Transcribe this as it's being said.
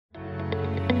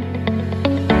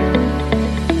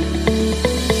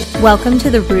Welcome to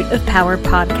the Root of Power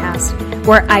podcast,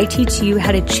 where I teach you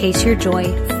how to chase your joy,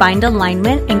 find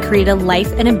alignment, and create a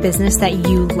life and a business that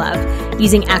you love,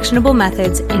 using actionable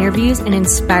methods, interviews, and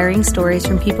inspiring stories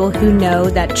from people who know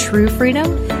that true freedom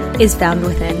is found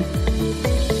within.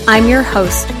 I'm your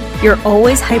host, your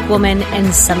always hype woman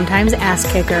and sometimes ass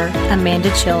kicker,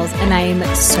 Amanda Chills, and I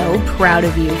am so proud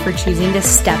of you for choosing to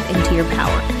step into your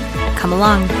power. Come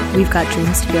along, we've got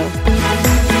dreams to build.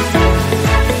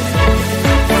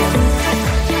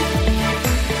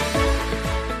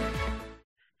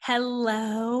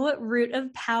 Hello, Root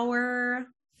of Power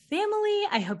family.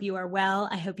 I hope you are well.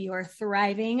 I hope you are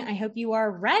thriving. I hope you are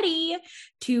ready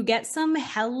to get some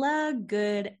hella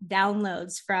good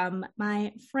downloads from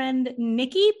my friend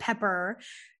Nikki Pepper,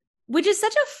 which is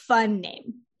such a fun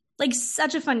name. Like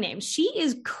such a fun name. She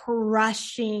is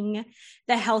crushing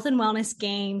the health and wellness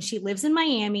game. She lives in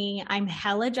Miami. I'm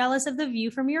hella jealous of the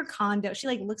view from your condo. She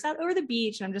like looks out over the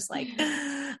beach and I'm just like,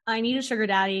 I need a sugar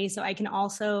daddy so I can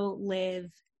also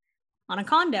live on a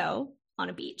condo on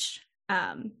a beach,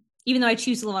 even though I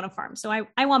choose to live on a farm. So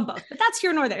I want both, but that's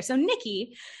here nor there. So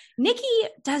Nikki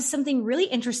does something really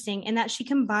interesting in that she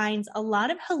combines a lot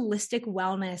of holistic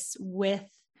wellness with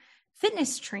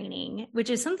fitness training, which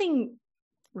is something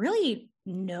really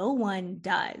no one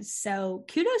does. So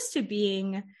kudos to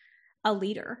being a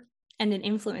leader and an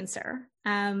influencer.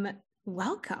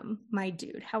 Welcome, my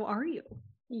dude. How are you?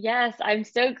 Yes, I'm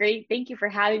so great. Thank you for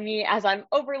having me as I'm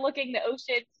overlooking the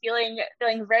ocean, feeling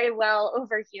very well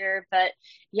over here. But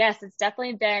yes, it's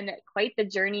definitely been quite the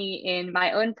journey in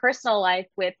my own personal life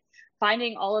with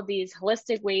finding all of these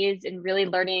holistic ways and really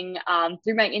learning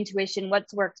through my intuition what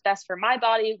works best for my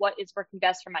body, what is working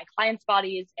best for my clients'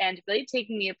 bodies, and really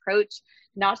taking the approach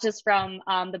not just from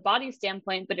the body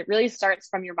standpoint, but it really starts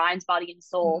from your mind, body, and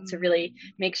soul to really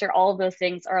make sure all of those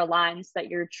things are aligned so that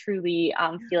you're truly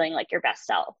feeling like your best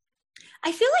self.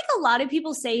 I feel like a lot of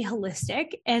people say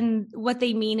holistic and what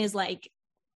they mean is like,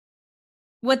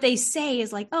 what they say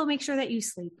is like, oh, make sure that you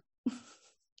sleep.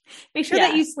 Make sure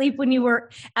that you sleep when you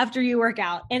work, after you work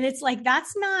out. And it's like,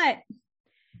 that's not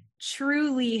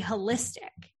truly holistic.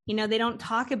 You know, they don't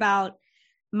talk about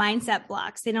mindset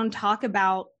blocks. They don't talk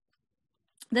about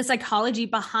the psychology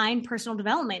behind personal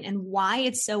development and why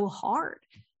it's so hard.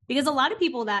 Because a lot of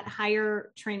people that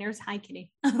hire trainers, hi Kitty,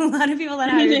 a lot of people that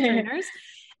hire trainers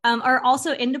are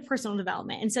also into personal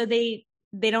development. And so they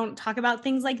don't talk about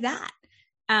things like that.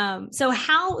 So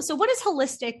what is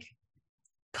holistic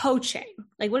coaching?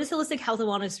 Like, what does holistic health and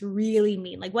wellness really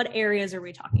mean? Like, what areas are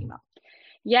we talking about?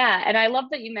 Yeah. And I love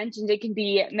that you mentioned it can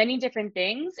be many different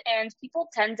things, and people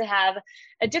tend to have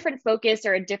a different focus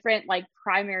or a different like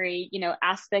primary,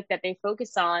 aspect that they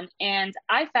focus on. And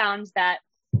I found that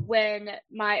when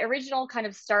my original kind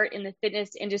of start in the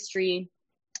fitness industry,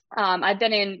 I've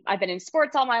been in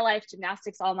sports all my life,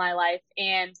 gymnastics all my life.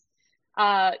 And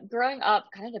growing up,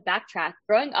 kind of to backtrack,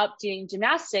 growing up doing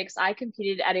gymnastics, I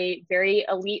competed at a very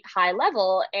elite high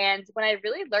level. And when I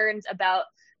really learned about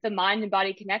the mind and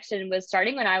body connection was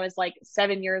starting when I was like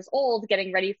 7 years old,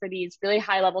 getting ready for these really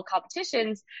high level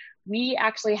competitions. We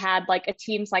actually had like a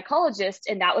team psychologist,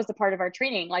 and that was the part of our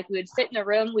training. Like we would sit in a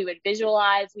room, we would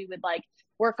visualize, we would like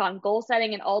work on goal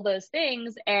setting and all those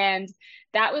things. And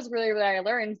that was really what I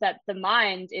learned, that the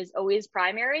mind is always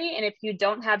primary. And if you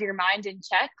don't have your mind in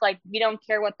check, like we don't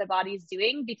care what the body's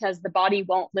doing, because the body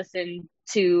will listen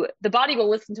to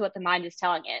what the mind is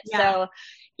telling it. Yeah. So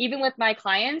even with my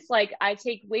clients, like I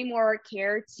take way more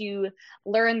care to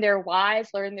learn their whys,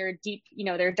 learn their deep,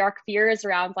 their dark fears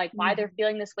around like why they're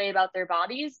feeling this way about their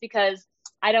bodies, because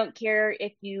I don't care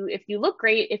if you look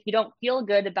great. If you don't feel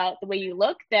good about the way you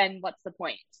look, then what's the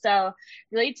point? So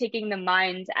really taking the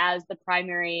mind as the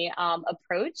primary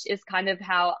approach is kind of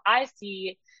how I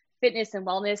see fitness and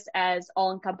wellness as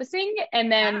all encompassing.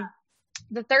 And then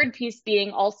the third piece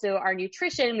being also our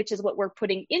nutrition, which is what we're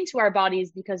putting into our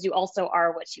bodies, because you also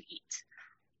are what you eat.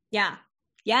 Yeah.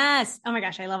 Yes. Oh my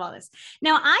gosh. I love all this.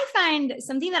 Now I find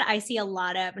something that I see a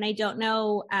lot of, and I don't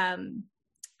know,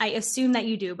 I assume that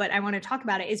you do, but I want to talk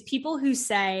about it, is people who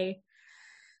say,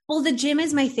 well, the gym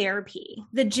is my therapy.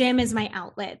 The gym is my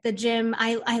outlet. The gym,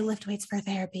 I lift weights for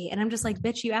therapy. And I'm just like,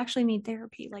 bitch, you actually need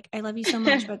therapy. Like, I love you so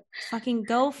much, but fucking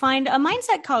go find a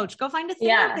mindset coach, go find a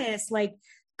therapist, like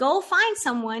go find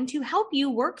someone to help you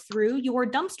work through your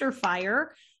dumpster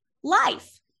fire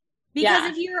life.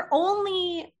 Because if your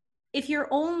only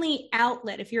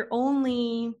outlet, if your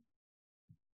only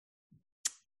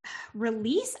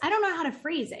release, I don't know how to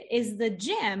phrase it, is the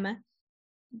gym,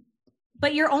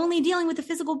 but you're only dealing with the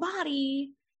physical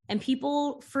body, and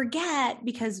people forget,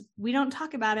 because we don't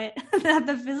talk about it, that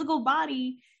the physical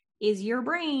body is your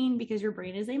brain, because your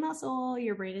brain is a muscle,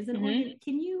 your brain is an organ.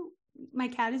 My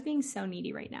cat is being so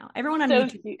needy right now. Everyone on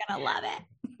YouTube is gonna love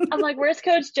it. I'm like, where's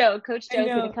Coach Joe? Coach Joe's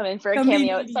gonna come in for a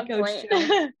cameo at some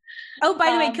point. Oh,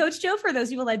 by the way, Coach Joe, for those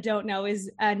people that don't know,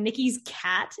 is Nikki's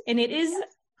cat. And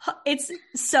it's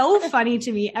so funny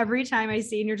to me every time I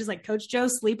see, and you're just like, Coach Joe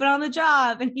sleeping on the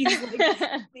job, and he's like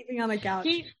sleeping on the couch.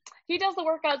 He does the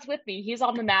workouts with me. He's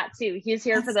on the mat too. He's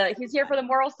here for the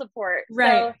moral support.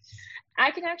 Right. So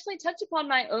I can actually touch upon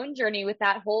my own journey with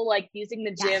that whole like using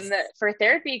the gym for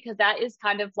therapy, because that is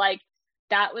kind of like,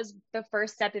 that was the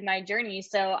first step in my journey.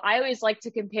 So I always like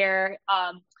to compare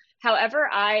however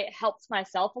I helped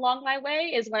myself along my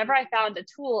way is whenever I found a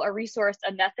tool, a resource,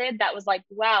 a method that was like,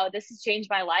 wow, this has changed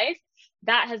my life.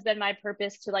 That has been my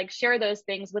purpose to like share those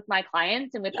things with my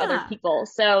clients and with other people.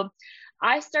 So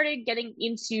I started getting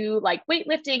into like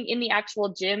weightlifting in the actual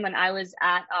gym when I was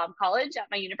at college at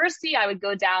my university. I would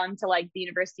go down to like the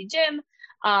university gym.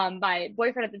 My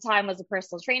boyfriend at the time was a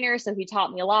personal trainer, so he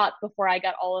taught me a lot before I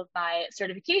got all of my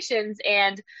certifications.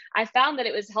 And I found that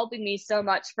it was helping me so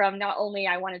much from not only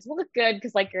I wanted to look good,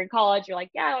 because like you're in college, you're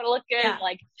like, yeah, I want to look good,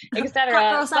 like, etc.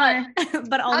 Hot girl summer,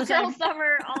 but all the time. Hot girl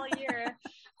summer all year.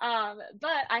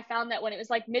 But I found that when it was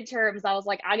like midterms, I was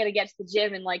like, I got to get to the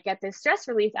gym and like get this stress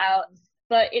relief out.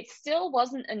 But it still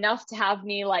wasn't enough to have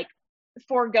me like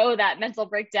forego that mental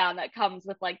breakdown that comes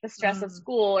with like the stress of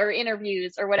school or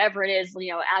interviews or whatever it is,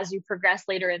 you know, as you progress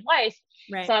later in life.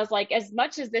 Right. So I was like, as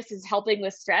much as this is helping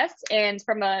with stress, and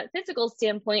from a physical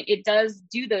standpoint, it does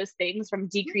do those things from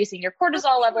decreasing your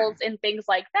cortisol levels and things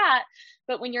like that.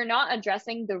 But when you're not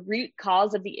addressing the root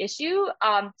cause of the issue,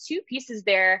 two pieces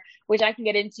there, which I can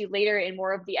get into later in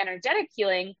more of the energetic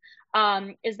healing,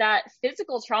 is that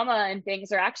physical trauma and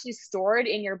things are actually stored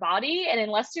in your body. And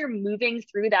unless you're moving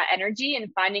through that energy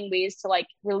and finding ways to like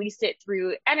release it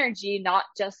through energy, not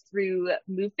just through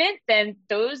movement, then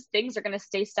those things are going to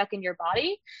stay stuck in your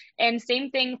body. And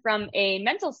same thing from a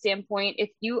mental standpoint, if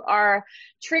you are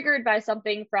triggered by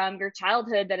something from your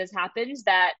childhood that has happened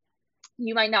that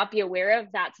you might not be aware of,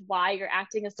 that's why you're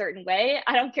acting a certain way.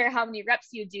 I don't care how many reps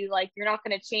you do, like you're not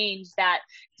going to change that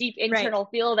deep internal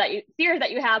fear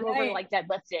that you have over like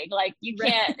deadlifting. Like you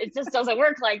can't, it just doesn't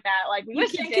work like that. Like you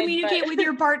can't communicate with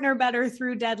your partner better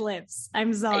through deadlifts.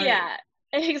 I'm sorry. Yeah,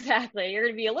 exactly. You're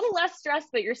going to be a little less stressed,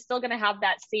 but you're still going to have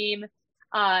that same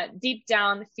deep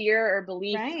down fear or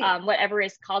belief, whatever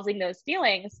is causing those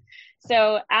feelings.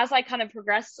 So as I kind of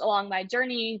progressed along my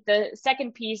journey, the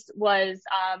second piece was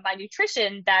my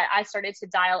nutrition that I started to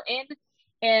dial in.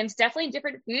 And definitely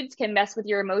different foods can mess with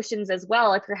your emotions as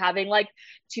well. If you're having like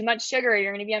too much sugar,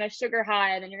 you're going to be on a sugar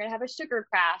high, and then you're going to have a sugar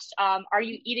crash. Are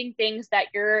you eating things that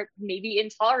you're maybe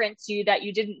intolerant to that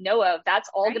you didn't know of? That's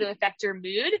all going to affect your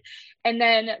mood. And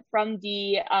then from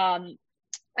the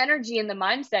energy and the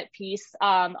mindset piece,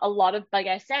 a lot of, like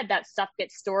I said, that stuff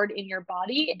gets stored in your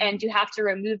body, and you have to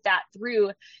remove that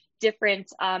through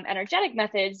different energetic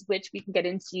methods, which we can get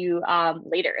into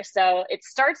later. So it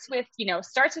starts with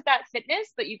that fitness,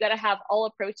 but you got to have all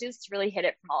approaches to really hit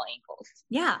it from all angles.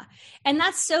 Yeah. And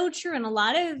that's so true. And a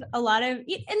lot of, and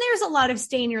there's a lot of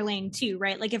stay in your lane too,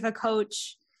 right? Like if a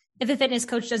fitness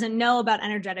coach doesn't know about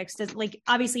energetics, like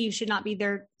obviously you should not be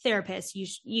their therapist.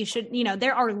 You should,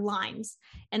 there are lines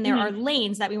and there are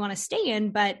lanes that we want to stay in,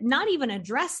 but not even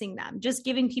addressing them, just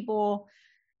giving people.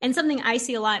 And something I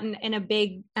see a lot in a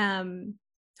big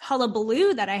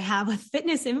hullabaloo that I have with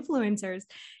fitness influencers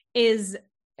is,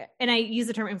 and I use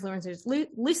the term influencers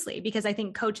loosely because I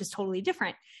think coach is totally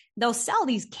different. They'll sell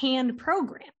these canned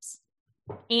programs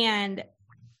and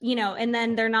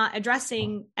then they're not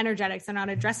addressing energetics. They're not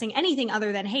addressing anything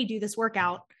other than, hey, do this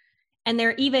workout. And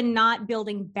they're even not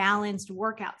building balanced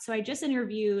workouts. So I just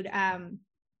interviewed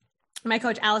my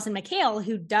coach, Allison McHale,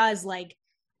 who does like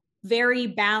very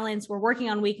balanced. We're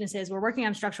working on weaknesses. We're working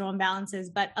on structural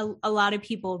imbalances, but a lot of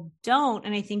people don't.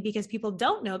 And I think because people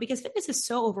don't know, because fitness is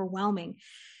so overwhelming,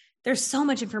 there's so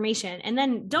much information. And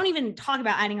then don't even talk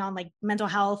about adding on like mental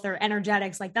health or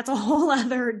energetics. Like that's a whole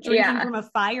other drinking from a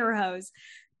fire hose.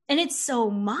 And it's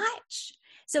so much.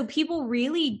 So people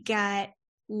really get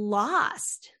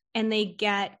lost and they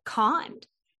get conned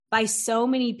by so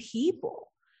many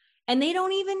people and they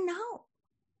don't even know.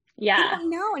 Yeah. They don't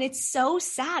know. And it's so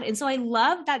sad. And so I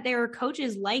love that there are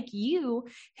coaches like you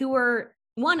who are,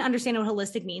 one, understand what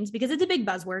holistic means because it's a big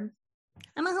buzzword.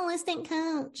 I'm a holistic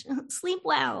coach. Sleep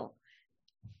well.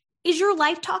 Is your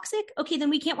life toxic? Okay,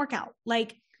 then we can't work out.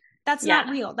 Like that's not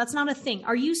real. That's not a thing.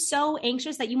 Are you so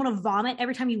anxious that you want to vomit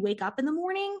every time you wake up in the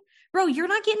morning? Bro, you're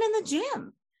not getting in the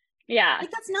gym. Yeah. Like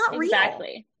that's not real.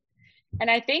 Exactly. And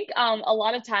I think a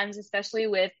lot of times, especially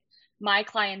with my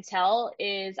clientele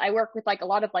is I work with like a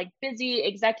lot of like busy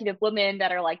executive women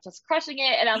that are like just crushing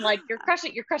it. And I'm like, you're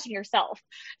crushing yourself.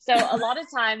 So a lot of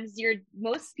times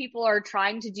most people are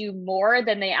trying to do more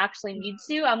than they actually need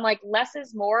to. I'm like, less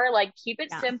is more, like keep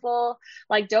it simple,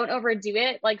 like don't overdo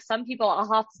it. Like some people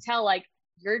I'll have to tell, like,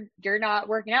 you're not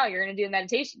working out, you're going to do a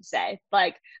meditation today.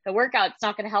 Like the workout's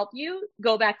not going to help you,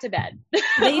 go back to bed.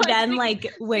 They then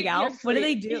like wig out. What do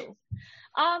they do?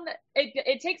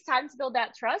 It takes time to build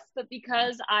that trust, but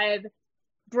because I've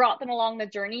brought them along the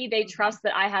journey, they trust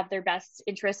that I have their best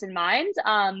interests in mind.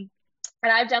 And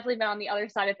I've definitely been on the other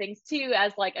side of things too,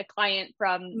 as like a client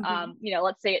from,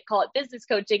 let's say call it business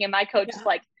coaching. And my coach is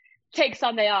like, take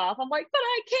Sunday off. I'm like, but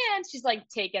I can't. She's like,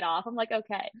 take it off. I'm like,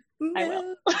 okay, I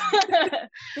will.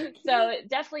 So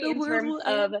definitely in terms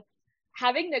of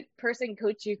having the person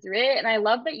coach you through it. And I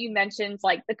love that you mentioned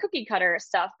like the cookie cutter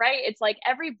stuff, right? It's like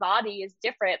every body is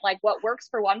different. Like what works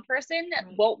for one person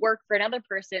won't work for another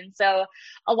person. So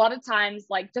a lot of times,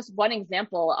 like just one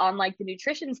example on like the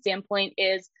nutrition standpoint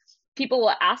is people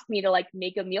will ask me to like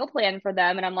make a meal plan for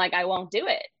them. And I'm like, I won't do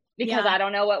it because I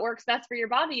don't know what works best for your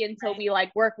body until we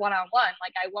like work one-on-one.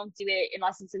 Like I won't do it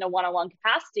unless it's in a one-on-one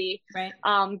capacity. Right.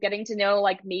 Getting to know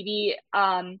like maybe,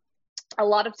 a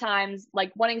lot of times,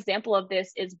 like one example of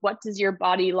this is what does your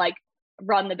body like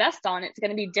run the best on? It's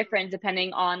going to be different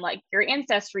depending on like your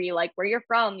ancestry, like where you're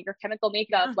from, your chemical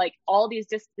makeup, like all these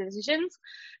dispositions.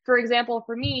 For example,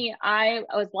 for me, I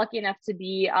was lucky enough to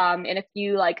be in a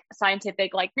few like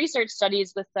scientific like research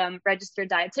studies with some registered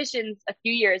dietitians a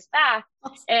few years back.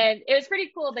 Awesome. And it was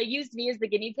pretty cool. They used me as the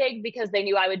guinea pig because they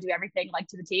knew I would do everything like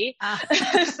to the T.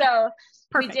 So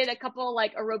Perfect. We did a couple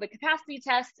like aerobic capacity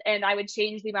tests, and I would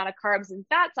change the amount of carbs and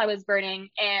fats I was burning.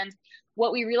 And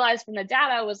what we realized from the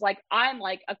data was like, I'm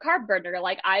like a carb burner.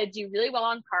 Like I do really well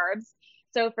on carbs.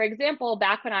 So for example,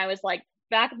 back in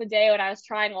the day when I was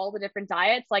trying all the different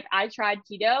diets, like I tried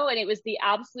keto and it was the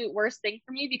absolute worst thing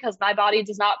for me because my body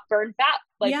does not burn fat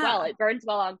well. It burns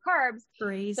well on carbs.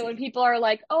 Crazy. So when people are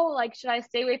like, oh, like, should I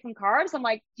stay away from carbs? I'm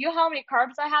like, do you know how many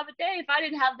carbs I have a day? If I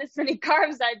didn't have this many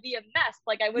carbs, I'd be a mess.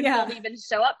 Like I wouldn't be able to even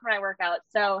show up for my workout.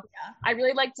 So I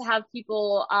really like to have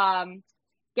people,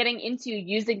 getting into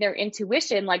using their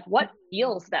intuition, like what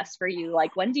feels best for you?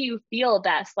 Like, when do you feel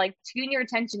best? Like tune your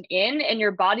attention in and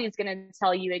your body is going to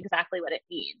tell you exactly what it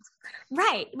needs.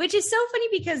 Right. Which is so funny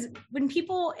because when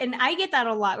people, and I get that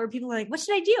a lot where people are like, what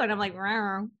should I do? And I'm like,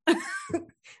 I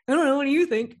don't know. What do you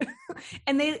think?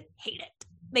 And they hate it.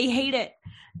 They hate it.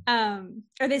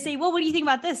 Or they say, well, what do you think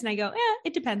about this? And I go,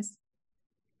 it depends.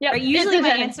 Yeah. Usually my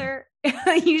answer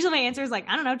is like,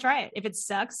 I don't know, try it. If it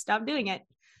sucks, stop doing it.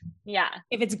 Yeah.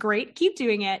 If it's great, keep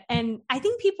doing it. And I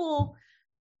think people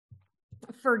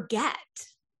forget.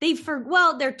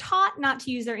 They're taught not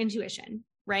to use their intuition,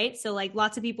 right? So like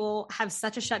lots of people have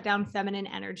such a shut down feminine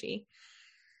energy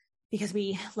because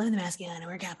we live in the masculine and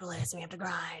we're capitalists and we have to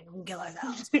grind and kill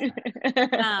ourselves.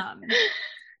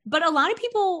 But a lot of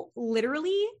people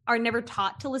literally are never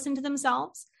taught to listen to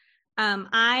themselves.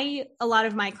 A lot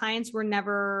of my clients were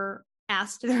never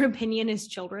asked their opinion as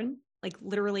children, like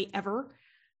literally ever.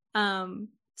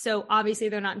 So obviously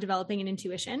they're not developing an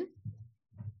intuition.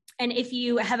 And if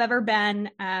you have ever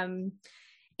been,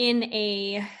 in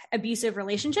a abusive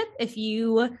relationship, if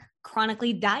you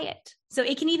chronically diet, so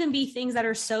it can even be things that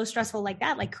are so stressful like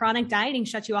that, like chronic dieting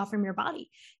shuts you off from your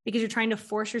body because you're trying to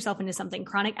force yourself into something.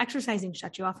 Chronic exercising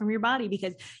shuts you off from your body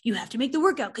because you have to make the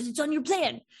workout because it's on your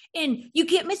plan and you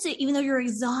can't miss it, even though you're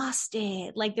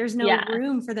exhausted. Like there's no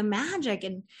room for the magic.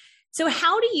 And so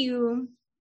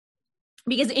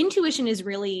because intuition is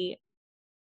really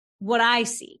what I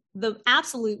see, the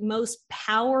absolute most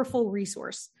powerful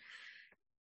resource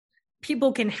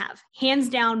people can have, hands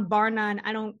down, bar none.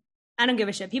 I don't give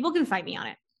a shit. People can fight me on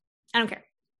it. I don't care.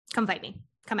 Come fight me.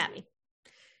 Come at me.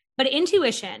 But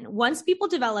intuition, once people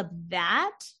develop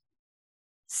that,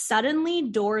 suddenly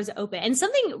doors open. And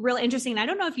something really interesting, and I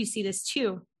don't know if you see this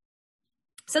too,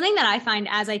 something that I find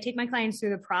as I take my clients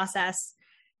through the process,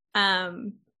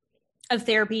 of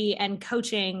therapy and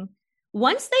coaching,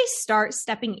 once they start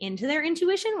stepping into their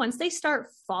intuition, once they start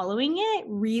following it,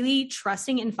 really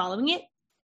trusting and following it,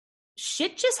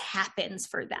 shit just happens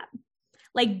for them.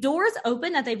 Like doors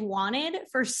open that they've wanted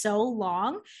for so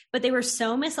long, but they were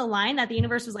so misaligned that the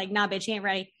universe was like, nah, bitch, you ain't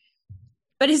ready.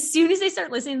 But as soon as they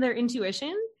start listening to their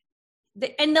intuition,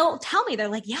 and they'll tell me, they're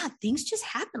like, yeah, things just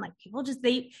happen. Like people just,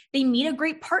 they meet a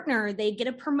great partner, they get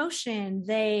a promotion,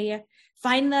 they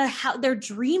find their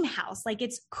dream house. Like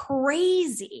it's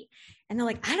crazy. And they're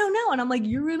like, I don't know. And I'm like,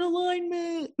 you're in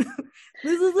alignment.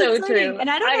 This is so exciting. True. And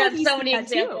I don't know got so many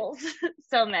examples.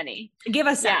 So many. Give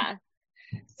us some. Yeah.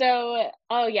 So,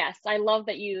 oh yes, I love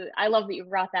that you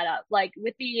brought that up. Like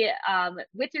with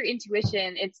your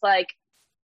intuition, it's like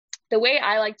the way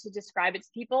I like to describe it to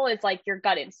people is like your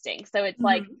gut instinct. So it's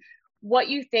like Mhm. what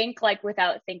you think like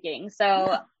without thinking. So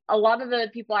Yeah. a lot of the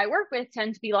people I work with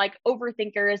tend to be like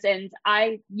overthinkers, and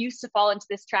I used to fall into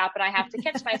this trap, and I have to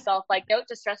catch myself like, no,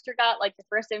 just trust your gut. Like the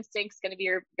first instinct is going to be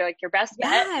your best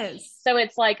bet. Yes. So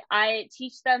it's like I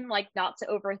teach them like not to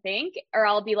overthink, or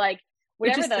I'll be like,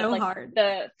 Which whatever is the so like hard.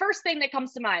 the first thing that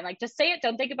comes to mind, like just say it,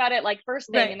 don't think about it, like first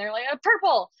thing. Right. And they're like, oh,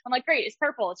 purple. I'm like, great, it's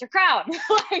purple, it's your crown.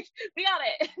 Like we got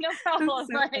it, no That's problem.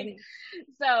 so Like funny.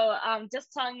 so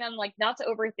just telling them like not to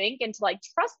overthink and to like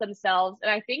trust themselves. And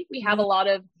I think we have a Mm, lot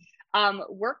of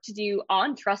work to do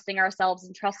on trusting ourselves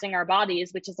and trusting our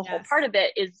bodies, which is a whole yes. part of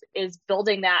it, is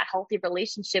building that healthy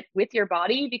relationship with your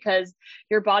body, because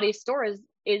your body is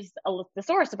the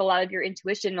source of a lot of your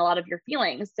intuition, a lot of your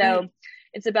feelings. So Right.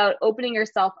 it's about opening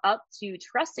yourself up to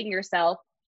trusting yourself.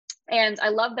 And I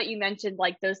love that you mentioned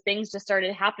like those things just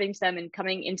started happening to them and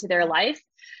coming into their Yeah. life.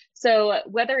 So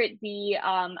whether it be,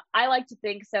 I like to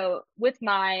think, so with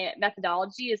my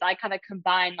methodology is I kind of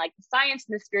combine like the science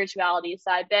and the spirituality.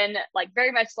 So I've been like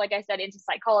very much, like I said, into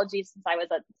psychology since I was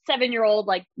a 7-year-old,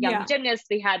 like young Yeah. gymnast.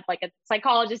 We had like a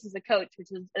psychologist as a coach, which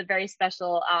was a very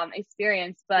special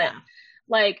experience. But Yeah.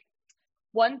 like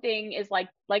one thing is like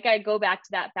I go back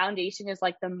to that foundation is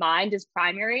like the mind is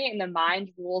primary and the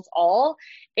mind rules all.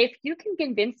 If you can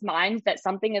convince minds that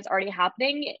something is already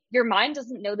happening, your mind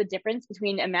doesn't know the difference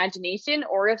between imagination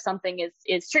or if something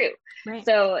is true. Right.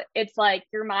 So it's like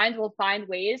your mind will find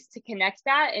ways to connect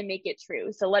that and make it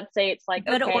true. So let's say it's like,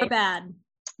 Good or okay, bad.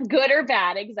 good or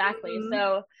bad, exactly. Mhm.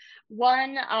 So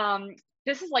one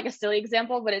this is like a silly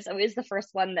example, but it's always the first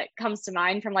one that comes to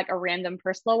mind from like a random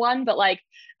personal one. But like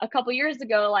a couple years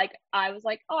ago, like I was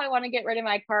like, oh, I want to get rid of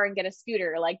my car and get a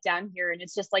scooter like down here, and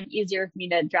it's just like easier for me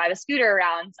to drive a scooter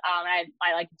around. I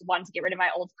like wanted to get rid of my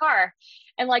old car,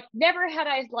 and like never had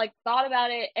I like thought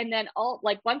about it. And then all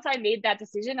like once I made that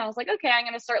decision, I was like, okay, I'm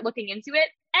gonna start looking into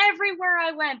it. Everywhere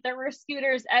I went, there were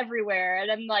scooters everywhere, and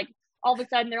then like all of a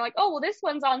sudden they're like, oh, well, this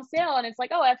one's on sale. And it's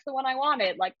like, oh, that's the one I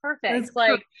wanted. Like, perfect. That's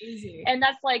Like, crazy. and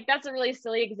that's a really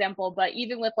silly example. But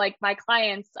even with like my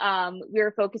clients, we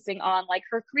were focusing on like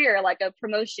her career, like a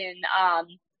promotion,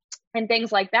 and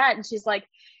things like that. And she's like,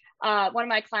 one of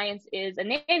my clients is a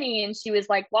nanny, and she was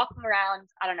like walking around,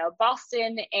 I don't know,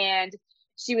 Boston, and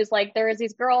she was like, there was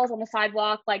these girls on the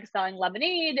sidewalk like selling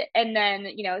lemonade, and then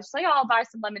she's like, oh, I'll buy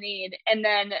some lemonade, and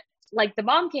then like the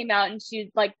mom came out, and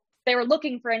she like they were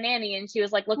looking for a nanny, and she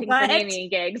was like looking for What? nanny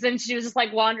gigs, and she was just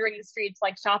like wandering the streets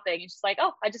like shopping, and she's like,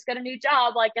 oh, I just got a new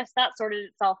job, like guess that sorted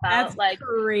itself That's out. Like so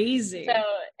crazy.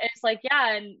 it's like,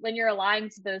 yeah, and when you're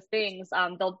aligned to those things,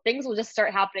 things will just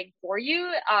start happening for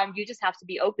you. You just have to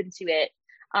be open to it,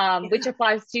 which Yeah.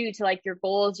 applies to like your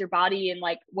goals, your body, and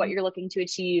like what you're looking to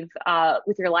achieve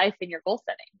with your life and your goal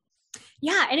setting.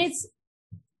 Yeah. And it's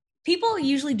people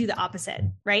usually do the opposite,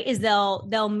 right? Is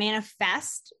they'll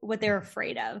manifest what they're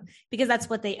afraid of because that's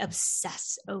what they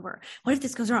obsess over. What if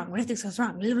this goes wrong? What if this goes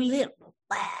wrong?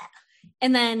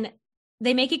 And then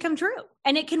they make it come true.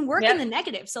 And it can work in Yep. the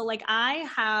negative. So like I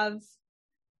have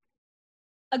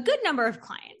a good number of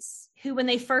clients who, when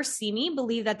they first see me,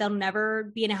 believe that they'll never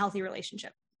be in a healthy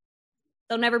relationship.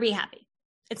 They'll never be happy.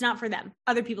 It's not for them.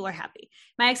 Other people are happy.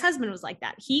 My ex-husband was like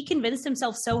that. He convinced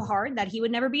himself so hard that he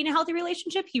would never be in a healthy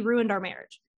relationship. He ruined our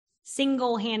marriage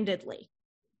single-handedly.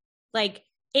 Like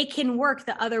it can work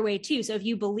the other way too. So if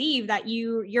you believe that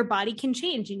your body can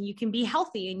change and you can be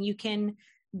healthy and you can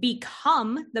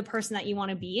become the person that you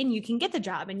want to be and you can get the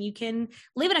job and you can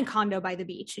live in a condo by the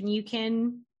beach and you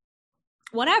can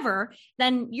whatever,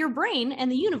 then your brain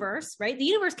and the universe, right? The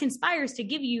universe conspires to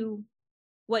give you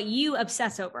what you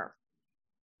obsess over.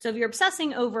 So if you're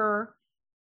obsessing over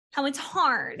how it's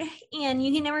hard and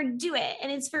you can never do it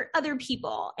and it's for other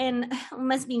people and it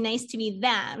must be nice to be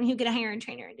them who can hire a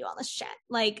trainer and do all this shit.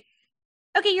 Like,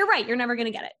 okay, you're right. You're never going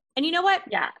to get it. And you know what?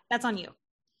 Yeah. That's on you.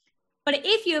 But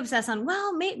if you obsess on,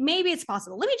 well, maybe it's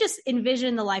possible. Let me just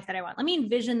envision the life that I want. Let me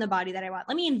envision the body that I want.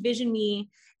 Let me envision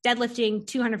me deadlifting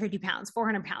 250 pounds,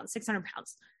 400 pounds, 600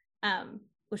 pounds,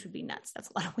 which would be nuts. That's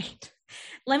a lot of weight.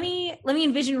 Let me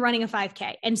envision running a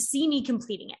 5K and see me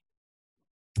completing it.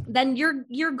 Then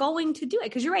you're going to do it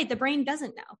because you're right. The brain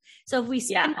doesn't know. So if we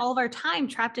spend all of our time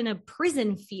trapped in a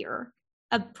prison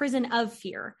of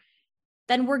fear,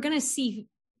 then we're going to see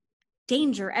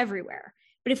danger everywhere.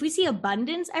 But if we see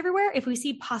abundance everywhere, if we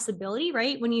see possibility,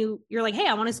 right? When you're like, hey,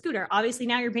 I want a scooter. Obviously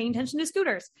now you're paying attention to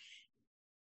scooters.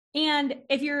 And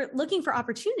if you're looking for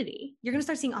opportunity, you're going to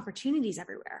start seeing opportunities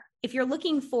everywhere. If you're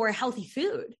looking for healthy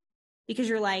food because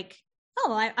you're like,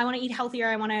 oh, I want to eat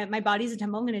healthier. My body's a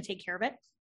temple. I'm going to take care of it.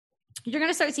 You're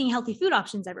going to start seeing healthy food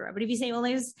options everywhere. But if you say, well,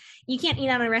 you can't eat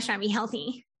out at a restaurant and be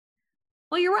healthy.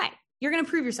 Well, you're right. You're going to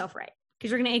prove yourself right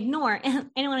because you're going to ignore, I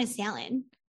don't want a salad.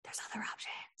 There's other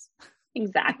options.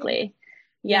 Exactly.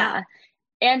 Yeah.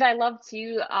 And I love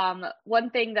too, one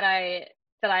thing that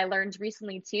I learned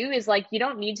recently too is like, you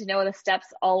don't need to know the steps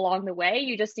all along the way.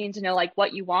 You just need to know like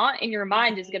what you want, and your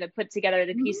mind is going to put together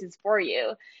the pieces for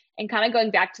you. And kind of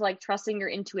going back to like trusting your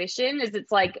intuition is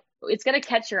it's like, it's going to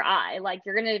catch your eye. Like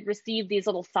you're going to receive these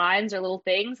little signs or little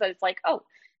things that it's like, oh,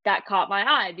 that caught my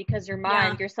eye because your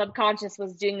mind, your subconscious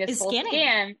was doing this full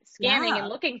scanning and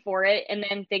looking for it. And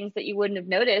then things that you wouldn't have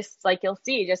noticed, like you'll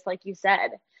see, just like you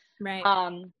said. Right.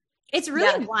 It's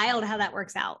really wild how that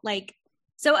works out. Like,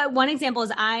 so one example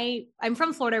is I'm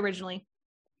from Florida originally,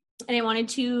 and I wanted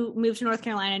to move to North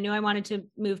Carolina. I knew I wanted to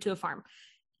move to a farm.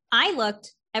 I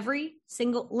looked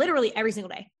literally every single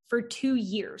day for 2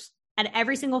 years at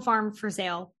every single farm for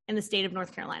sale in the state of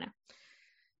North Carolina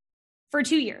for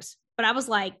 2 years. But I was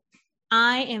like,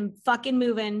 I am fucking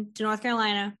moving to North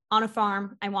Carolina on a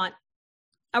farm. I want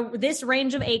this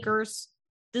range of acres.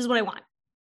 This is what I want.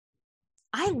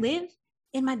 I live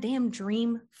in my damn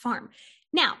dream farm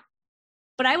now,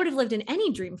 but I would have lived in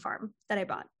any dream farm that I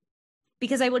bought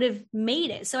because I would have made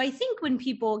it. So I think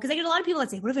because I get a lot of people that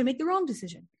say, what if I make the wrong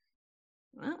decision?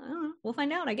 Well, I don't know. We'll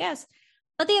find out, I guess.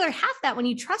 But the other half that when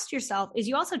you trust yourself is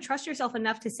you also trust yourself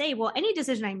enough to say, well, any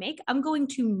decision I make, I'm going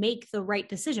to make the right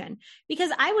decision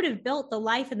because I would have built the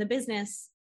life and the business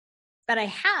that I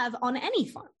have on any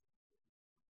farm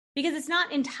because it's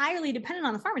not entirely dependent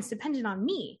on the farm. It's dependent on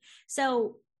me.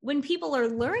 So when people are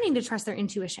learning to trust their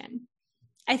intuition,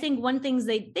 I think one thing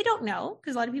they don't know,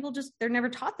 because a lot of people they're never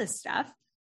taught this stuff.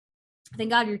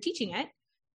 Thank God you're teaching it.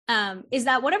 Is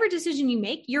that whatever decision you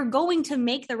make, you're going to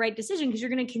make the right decision because you're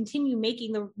going to continue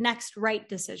making the next right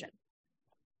decision.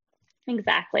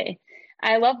 Exactly.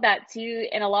 I love that too.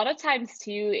 And a lot of times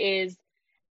too is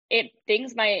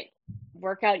things might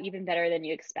work out even better than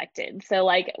you expected. So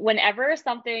like whenever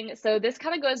so this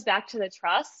kind of goes back to the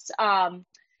trust,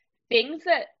 things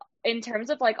that in terms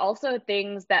of like also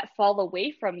things that fall away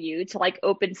from you to like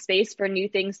open space for new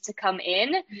things to come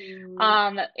in.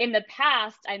 In the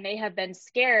past, I may have been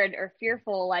scared or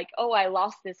fearful, like, oh, I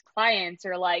lost this client,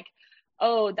 or like,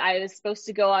 oh, I was supposed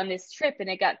to go on this trip and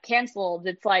it got canceled.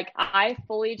 It's like, I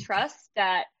fully trust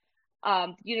that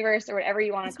the universe or whatever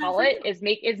you want to call it is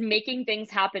making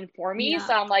things happen for me.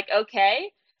 So I'm like,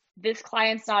 okay, this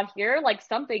client's not here, like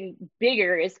something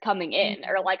bigger is coming in,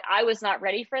 or like I was not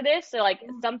ready for this, so like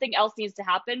something else needs to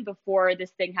happen before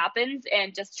this thing happens,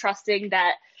 and just trusting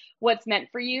that what's meant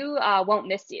for you won't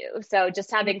miss you. So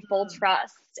just having full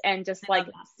trust and just like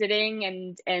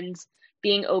sitting and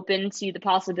being open to the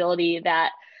possibility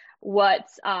that what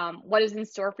is in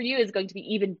store for you is going to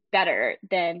be even better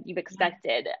than you've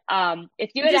expected.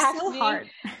 If you had asked me,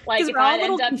 like if I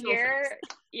end up here,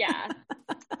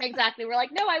 exactly. We're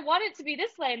like, no, I want it to be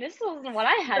this way, and this wasn't what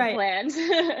I had planned.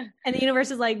 And the universe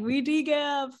is like, we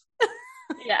degav.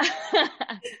 Yeah.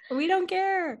 We don't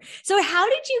care. So how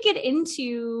did you get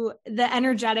into the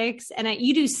energetics? And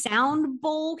you do sound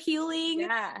bowl healing,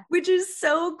 which is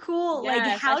so cool. Like,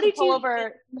 how did you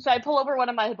should I pull over one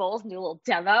of my bowls and do a little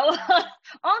demo on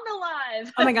the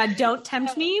live? Oh my God, don't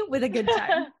tempt me with a good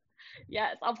time.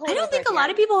 Yes, I'll pull I don't think a lot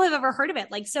of people have ever heard of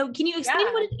it. Like, so can you explain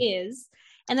what it is?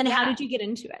 And then how did you get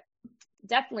into it?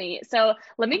 Definitely. So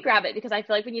let me grab it because I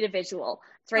feel like we need a visual.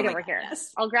 It's right over here.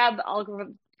 Yes. I'll grab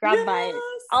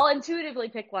I'll intuitively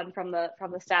pick one from the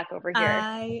stack over here.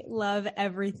 I love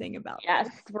everything about it. Yes,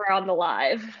 we're on the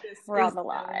live. We're on the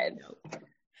live.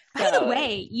 By the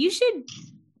way, you should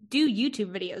do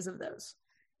YouTube videos of those.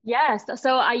 Yes.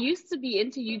 So I used to be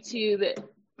into YouTube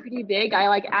pretty big. I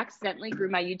like accidentally grew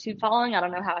my YouTube following. I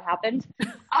don't know how it happened.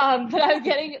 But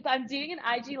I'm doing an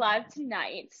IG live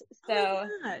tonight. So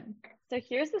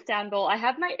here's the sound bowl. I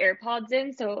have my AirPods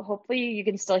in, so hopefully you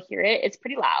can still hear it. It's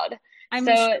pretty loud.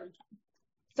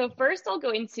 So first I'll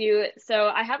go into,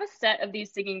 I have a set of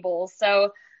these singing bowls.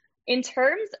 So in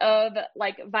terms of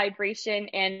like vibration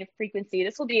and frequency,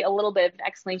 this will be a little bit of an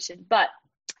explanation, but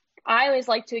I always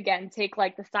like to, again, take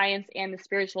like the science and the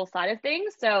spiritual side of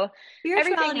things. So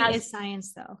spirituality is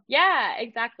science though. Yeah,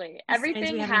 exactly.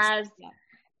 Everything has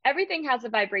a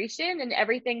vibration, and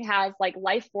everything has like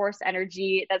life force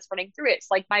energy that's running through it. So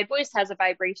like my voice has a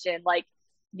vibration, like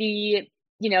the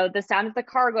sound of the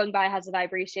car going by has a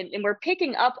vibration, and we're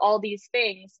picking up all these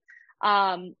things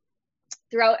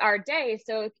throughout our day.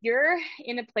 So if you're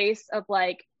in a place of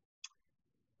like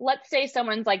let's say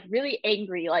someone's like really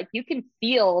angry, like you can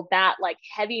feel that like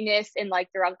heaviness and like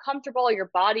they're uncomfortable, your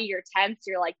body, you're tense,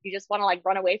 you're like, you just want to like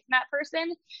run away from that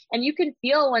person. And you can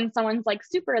feel when someone's like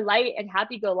super light and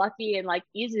happy go lucky and like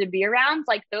easy to be around,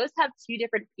 like those have two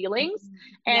different feelings.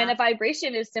 And a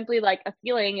vibration is simply like a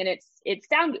feeling, and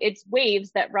it's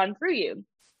waves that run through you.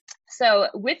 So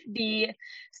with the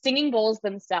stinging bowls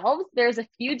themselves, there's a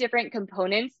few different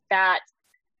components that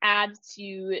add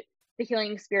to the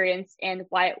healing experience and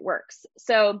why it works.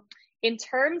 So in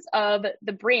terms of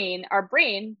the brain, our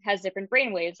brain has different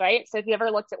brain waves, right? So if you ever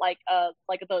looked at like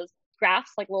those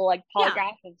graphs, like little like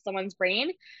polygraph of someone's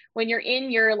brain, when you're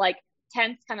in your like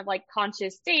tense kind of like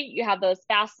conscious state, you have those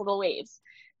fast little waves.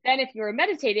 Then if you were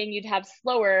meditating, you'd have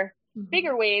slower,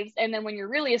 bigger waves. And then when you're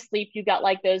really asleep, you got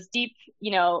like those deep,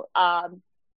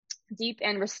 deep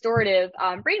and restorative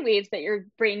brain waves that your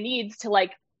brain needs to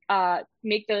like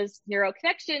make those neural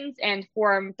connections and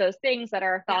form those things that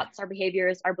are our thoughts, our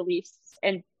behaviors, our beliefs,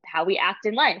 and how we act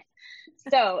in life.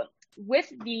 So with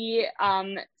the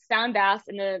sound baths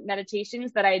and the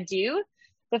meditations that I do,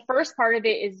 the first part of it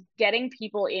is getting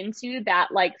people into that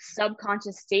like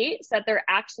subconscious state so that they're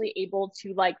actually able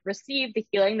to like receive the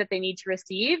healing that they need to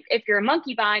receive. If your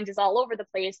monkey mind is all over the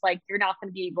place, like you're not going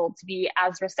to be able to be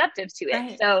as receptive to it.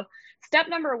 Right. So step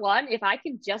number one, if I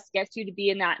can just get you to be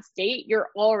in that state, you're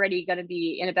already going to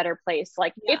be in a better place,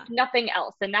 like if nothing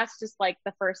else. And that's just like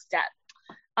the first step.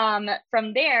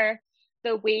 From there,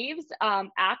 the waves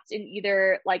act in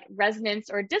either like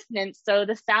resonance or dissonance. So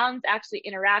the sounds actually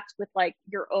interact with like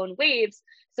your own waves.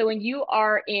 So when you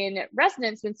are in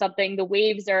resonance with something, the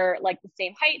waves are like the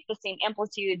same height, the same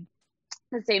amplitude,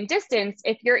 the same distance.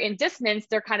 If you're in dissonance,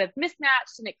 they're kind of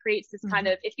mismatched, and it creates this kind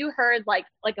of, if you heard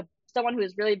someone who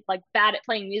is really like bad at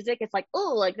playing music, it's like,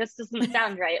 oh, like this doesn't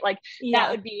sound right. Like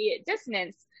that would be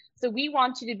dissonance. So we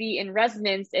want you to be in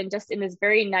resonance and just in this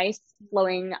very nice,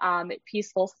 flowing,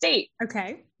 peaceful state.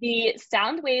 Okay. The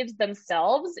sound waves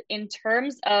themselves, in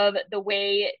terms of the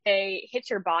way they hit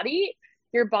your body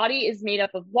is made up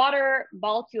of water,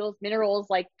 molecules, minerals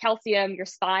like calcium, your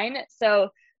spine. So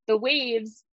the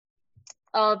waves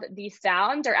of the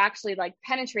sound are actually like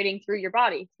penetrating through your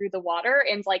body, through the water,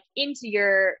 and like into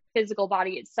your physical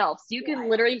body itself. So you can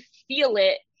literally feel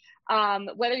it.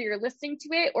 Whether you're listening to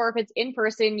it or if it's in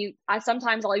person,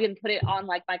 I'll even put it on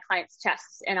like my client's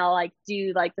chests, and I'll like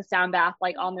do like the sound bath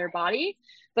like on their body,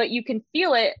 but you can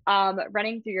feel it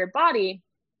running through your body.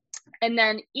 And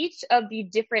then each of the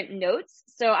different notes.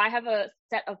 So I have a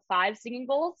set of 5 singing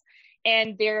bowls,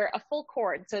 and they're a full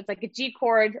chord. So it's like a G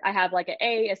chord. I have like an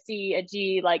A, a C, a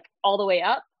G, like all the way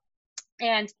up.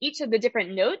 And each of the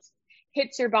different notes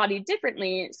hits your body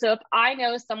differently. So if I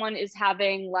know someone is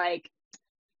having like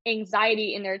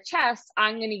anxiety in their chest,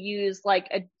 I'm going to use like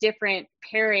a different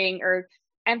pairing or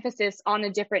emphasis on a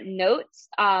different note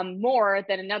more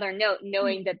than another note,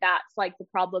 knowing that that's like the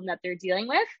problem that they're dealing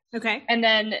with. Okay. And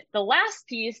then the last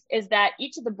piece is that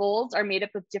each of the bowls are made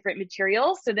up of different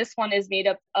materials. So this one is made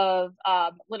up of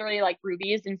literally like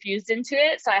rubies infused into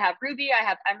it. So I have ruby, I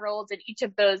have emeralds, and each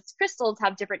of those crystals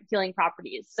have different healing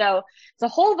properties. So it's a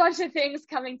whole bunch of things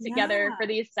coming together for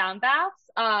these sound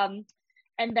baths.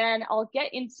 And then I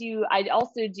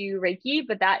also do Reiki,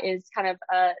 but that is kind of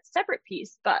a separate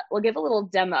piece, but we'll give a little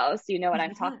demo so you know what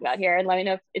I'm talking about here, and let me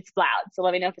know if it's loud. So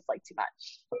let me know if it's like too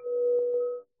much.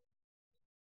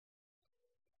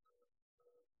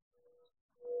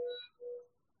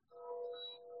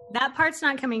 That part's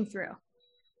not coming through.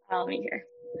 Let me hear.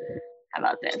 How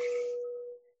about this?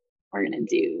 We're going to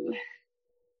do.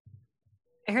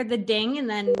 I heard the ding, and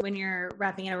then when you're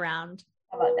wrapping it around.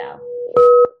 How about now?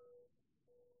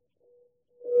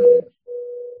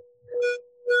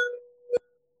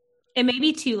 It may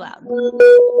be too loud. Anyways,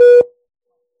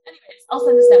 I'll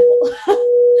send a sample.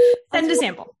 Send a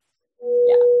sample.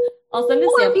 Yeah. I'll send a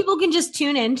sample. Or people can just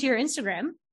tune in to your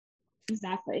Instagram.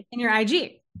 Exactly. And your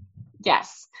IG.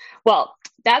 Yes. Well,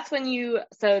 that's when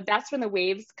the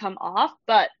waves come off,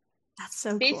 but that's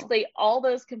so basically cool. All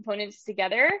those components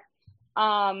together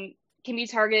can be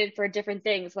targeted for different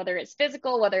things, whether it's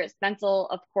physical, whether it's mental,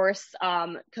 of course,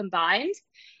 combined.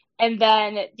 And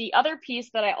then the other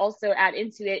piece that I also add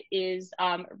into it is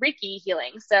Reiki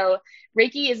healing. So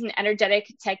Reiki is an energetic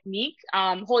technique,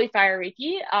 Holy Fire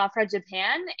Reiki from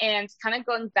Japan, and kind of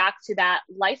going back to that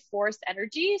life force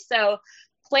energy. So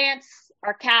plants,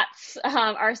 our cats,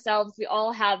 ourselves, we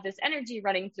all have this energy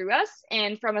running through us.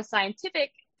 And from a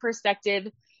scientific perspective,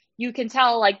 you can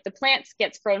tell like the plant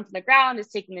gets grown from the ground, it's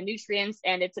taking the nutrients,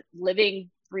 and it's a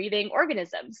living, breathing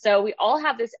organism. So we all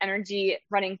have this energy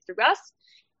running through us.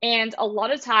 And a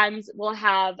lot of times we'll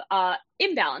have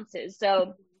imbalances.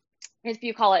 So if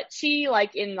you call it chi,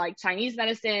 like in like Chinese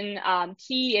medicine,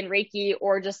 ki in Reiki,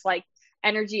 or just like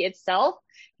energy itself,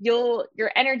 your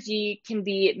energy can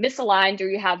be misaligned, or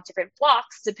you have different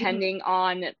blocks depending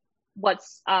on what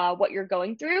you're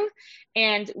going through.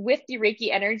 And with the Reiki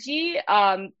energy,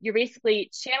 you basically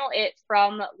channel it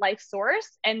from life source.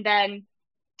 And then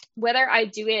whether I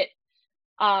do it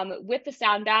with the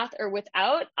sound bath or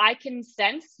without, I can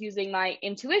sense using my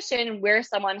intuition where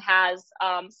someone has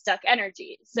stuck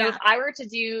energy. So if I were to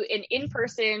do an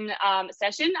in-person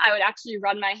session, I would actually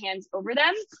run my hands over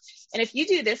them. And if you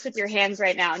do this with your hands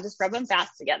right now and just rub them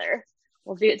fast together,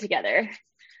 we'll do it together.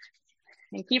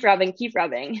 And keep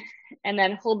rubbing, and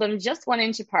then hold them just 1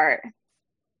 inch apart.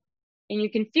 And you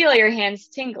can feel your hands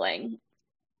tingling.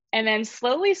 And then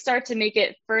slowly start to make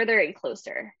it further and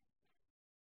closer.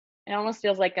 It almost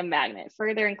feels like a magnet,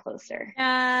 further and closer.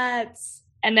 Yes.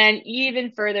 And then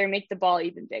even further, make the ball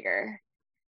even bigger.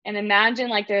 And imagine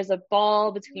like there's a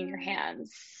ball between your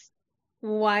hands.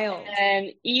 Wild.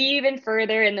 And even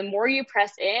further, and the more you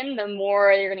press in, the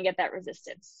more you're going to get that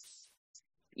resistance.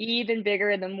 Even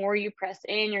bigger, the more you press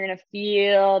in, you're going to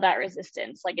feel that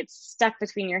resistance, like it's stuck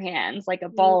between your hands, like a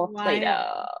ball of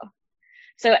Play-Doh.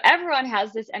 So everyone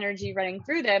has this energy running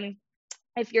through them.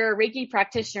 If you're a Reiki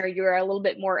practitioner, you're a little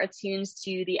bit more attuned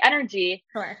to the energy.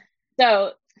 Sure.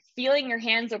 So feeling your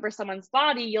hands over someone's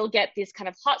body, you'll get this kind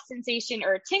of hot sensation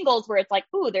or tingles where it's like,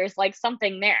 ooh, there's like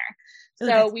something there.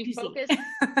 So we focus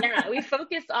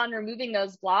on removing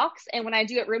those blocks. And when I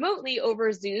do it remotely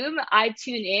over Zoom, I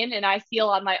tune in and I feel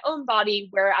on my own body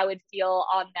where I would feel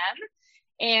on them.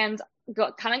 And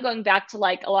kind of going back to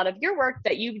like a lot of your work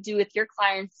that you do with your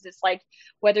clients, it's like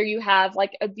whether you have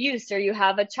like abuse or you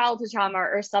have a childhood trauma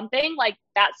or something, like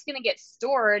that's going to get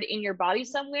stored in your body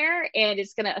somewhere and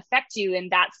it's going to affect you. And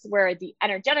that's where the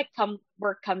energetic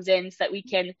work comes in, so that we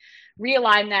can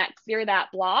realign that, clear that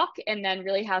block, and then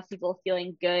really have people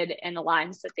feeling good and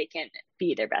aligned so that they can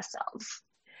be their best selves.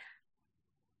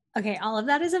 Okay, all of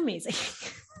that is amazing.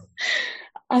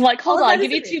 I'm like, hold on,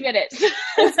 give me 2 minutes.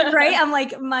 Right? I'm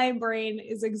like, my brain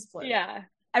is exploding. Yeah.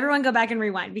 Everyone go back and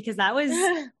rewind, because that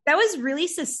was really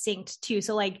succinct too.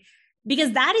 So like,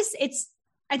 because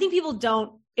I think people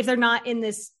don't, if they're not in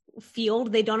this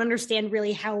field, they don't understand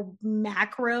really how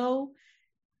macro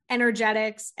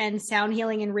energetics and sound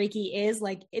healing and Reiki is.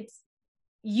 Like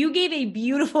you gave a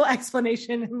beautiful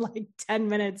explanation in like 10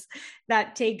 minutes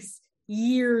that takes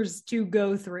years to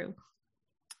go through.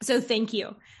 So thank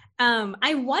you.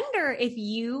 I wonder if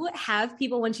you have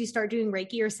people, once you start doing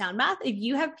Reiki or sound bath, if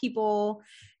you have people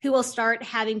who will start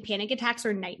having panic attacks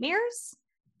or nightmares.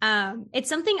 It's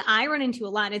something I run into a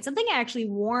lot. And it's something I actually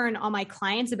warn all my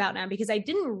clients about now, because I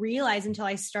didn't realize until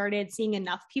I started seeing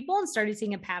enough people and started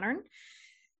seeing a pattern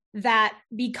that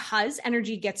because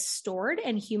energy gets stored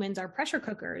and humans are pressure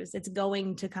cookers, it's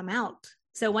going to come out.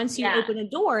 So once you open a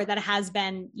door that has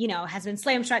been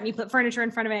slammed shut, and you put furniture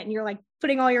in front of it and you're like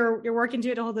putting all your work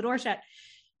into it to hold the door shut.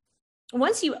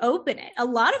 Once you open it, a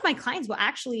lot of my clients will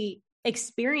actually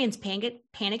experience panic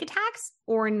attacks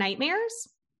or nightmares.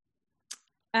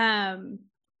 Panic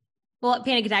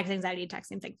attacks, anxiety attacks,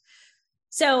 same thing.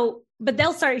 So, but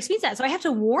they'll start experiencing that. So I have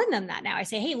to warn them that now. I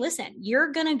say, hey, listen,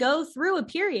 you're going to go through a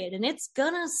period and it's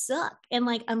going to suck. And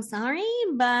like, I'm sorry,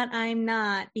 but I'm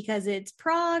not, because it's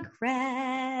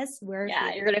progress. You're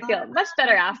going to feel much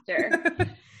better after.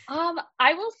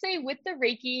 I will say with the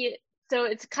Reiki, so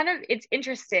it's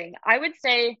interesting. I would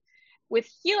say with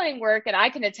healing work, and I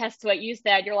can attest to what you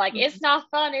said, you're like, it's not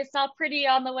fun, it's not pretty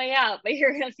on the way out, but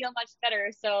you're going to feel much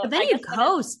better. So but then you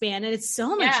coast, man, and it's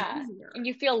so much easier. And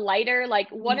you feel lighter. Like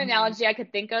one analogy I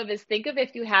could think of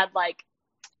if you had like,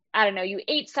 I don't know, you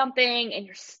ate something and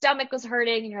your stomach was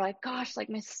hurting and you're like, gosh, like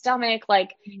my stomach,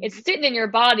 like it's sitting in your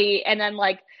body, and then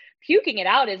like puking it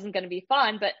out isn't going to be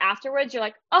fun, but afterwards you're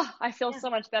like, oh, I feel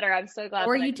so much better. I'm so glad.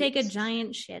 Or you take a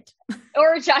giant shit.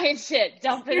 Or a giant shit.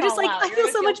 Dump it. You're just all like, out. I feel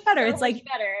so much better. So it's like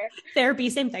better. Therapy,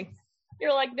 same thing.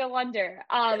 You're like, no wonder.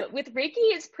 With Reiki,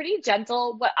 it's pretty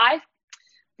gentle.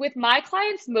 With my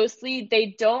clients, mostly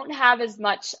they don't have as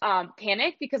much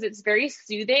panic because it's very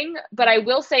soothing, but I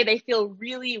will say they feel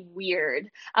really weird.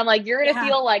 I'm like, you're going to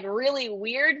feel like really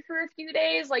weird for a few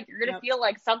days. Like you're going to feel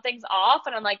like something's off.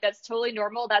 And I'm like, that's totally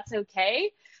normal. That's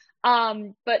okay.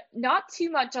 But not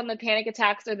too much on the panic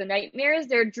attacks or the nightmares.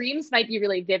 Their dreams might be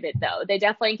really vivid though. They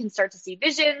definitely can start to see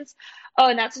visions. Oh,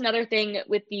 and that's another thing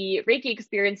with the Reiki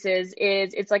experiences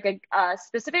is it's like a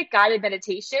specific guided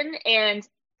meditation. And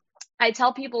I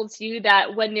tell people too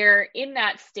that when they're in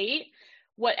that state,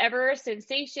 whatever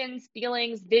sensations,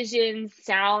 feelings, visions,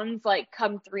 sounds like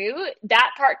come through,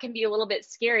 that part can be a little bit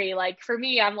scary. Like for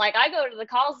me, I'm like, I go to the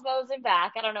cosmos and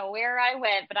back. I don't know where I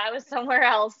went, but I was somewhere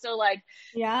else. So like,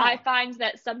 I find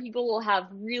that some people will have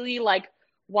really like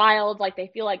wild, like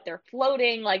they feel like they're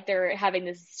floating, like they're having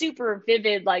this super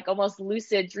vivid, like almost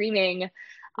lucid dreaming.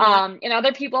 And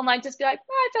other people might just be like,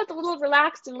 oh, I felt a little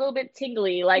relaxed and a little bit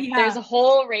tingly. Like there's a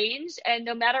whole range, and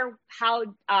no matter how,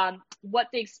 what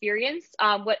they experience,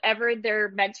 whatever they're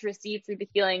meant to receive through the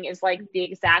healing is like the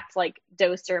exact like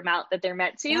dose or amount that they're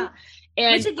meant to.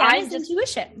 And which again is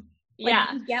intuition.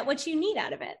 Like, you get what you need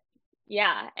out of it.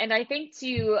 Yeah. And I think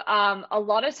too, a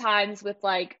lot of times with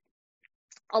like,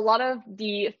 a lot of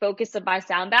the focus of my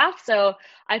sound bath. So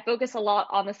I focus a lot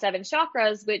on the 7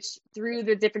 chakras, which through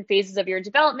the different phases of your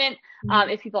development,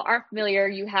 if people aren't familiar,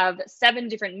 you have 7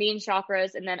 different main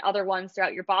chakras and then other ones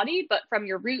throughout your body. But from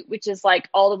your root, which is like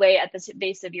all the way at the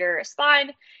base of your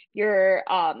spine, your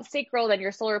sacral, then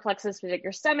your solar plexus, which is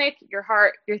your stomach, your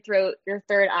heart, your throat, your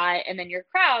third eye, and then your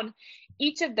crown.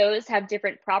 Each of those have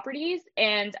different properties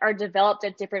and are developed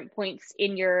at different points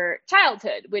in your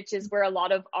childhood, which is where a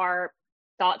lot of our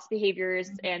thoughts, behaviors,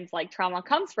 and like trauma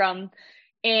comes from.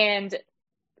 And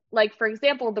like, for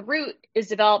example, the root is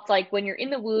developed like when you're in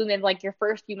the womb and like your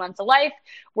first few months of life,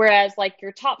 whereas like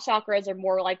your top chakras are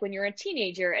more like when you're a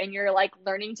teenager and you're like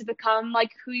learning to become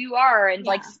like who you are and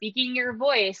like speaking your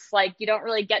voice. Like you don't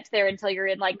really get to there until you're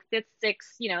in like 5th,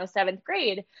 6th, 7th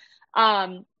grade.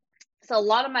 So a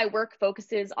lot of my work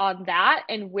focuses on that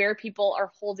and where people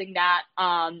are holding that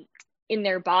in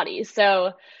their bodies.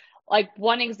 So like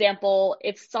one example,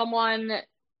 if someone,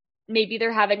 maybe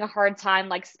they're having a hard time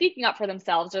like speaking up for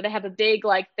themselves, or they have a big,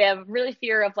 like they have really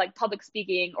fear of like public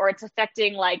speaking, or it's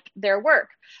affecting like their work,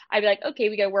 I'd be like, okay,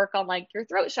 we got to work on like your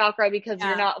throat chakra because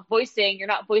you're not voicing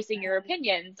your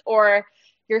opinions. Or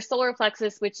your solar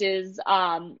plexus, which is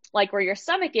like where your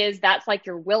stomach is, that's like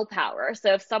your willpower.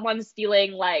 So if someone's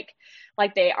feeling like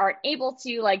they aren't able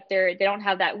to, like they don't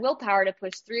have that willpower to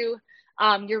push through,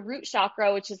 your root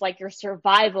chakra, which is like your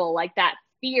survival, like that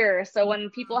fear. So when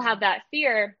people have that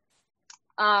fear,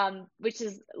 which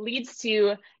leads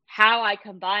to how I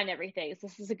combine everything. So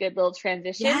this is a good little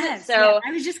transition. I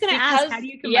was just going to ask, how do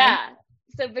you combine?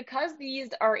 So because these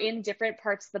are in different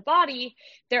parts of the body,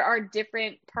 there are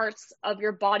different parts of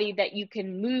your body that you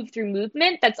can move through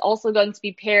movement that's also going to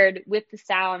be paired with the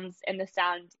sounds and the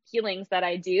sound healings that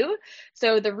I do.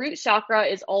 So the root chakra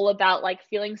is all about like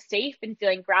feeling safe and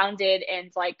feeling grounded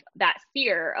and like that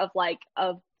fear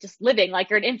of just living.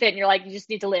 Like you're an infant and you're like, you just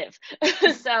need to live.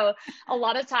 So a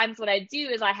lot of times what I do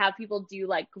is I have people do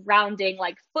like grounding,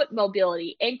 like foot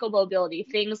mobility, ankle mobility,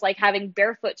 things like having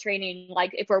barefoot training.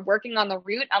 Like if we're working on the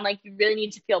root, I'm like, you really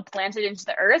need to feel planted into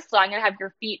the earth. So I'm going to have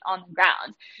your feet on the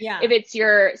ground. If it's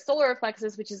your solar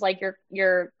plexus, which is like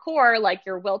your core, like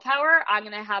your willpower, I'm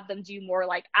going to have them do more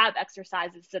like ab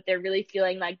exercises so that they're really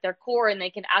feeling like their core and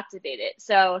they can activate it.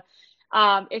 So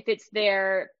if it's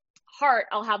their heart,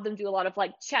 I'll have them do a lot of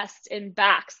like chest and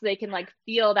back so they can like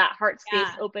feel that heart space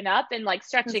open up and like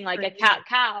stretching like a cat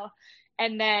cow,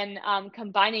 and then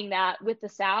combining that with the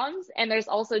sounds. And there's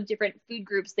also different food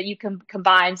groups that you can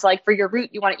combine. So like for your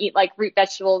root, you want to eat like root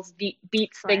vegetables,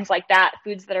 beets, things like that,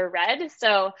 foods that are red.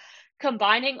 So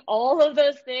combining all of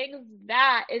those things,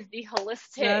 that is the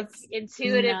holistic,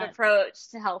 intuitive approach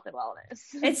to health and wellness.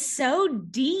 It's so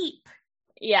deep.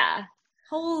 Yeah.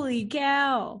 Holy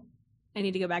cow. I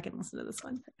need to go back and listen to this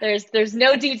one. There's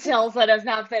no details that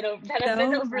have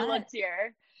been overlooked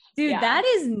here. Dude, that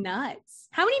is nuts.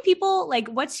 How many people, like,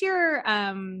 what's your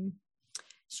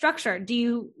structure?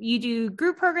 Do you do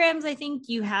group programs? I think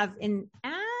you have an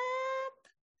app.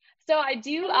 So I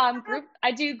do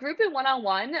group and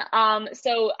one-on-one.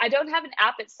 So I don't have an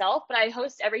app itself, but I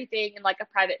host everything in like a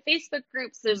private Facebook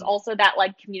group. So there's also that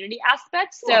like community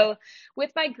aspect. Cool. So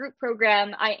with my group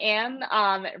program, I am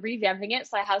revamping it.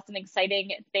 So I have some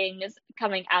exciting things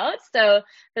coming out. So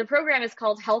the program is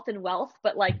called Health and Wealth,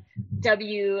 but like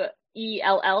WELL-TH,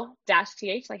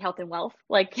 like health and wealth,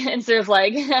 like instead of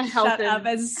like health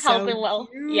and wealth.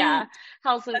 Yeah.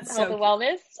 Health and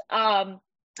wellness.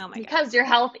 Oh my because God. Your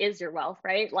health is your wealth,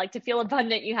 right? Like to feel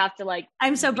abundant, you have to like,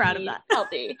 I'm so proud of that.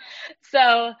 Healthy.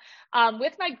 So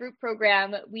with my group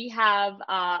program, we have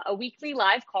a weekly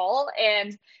live call,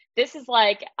 and this is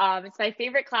like, it's my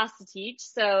favorite class to teach.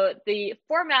 So the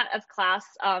format of class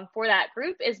for that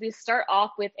group is we start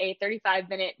off with a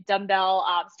 35-minute dumbbell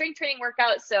strength training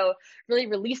workout. So really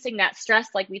releasing that stress,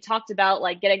 like we talked about,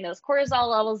 like getting those cortisol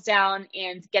levels down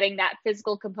and getting that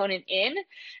physical component in.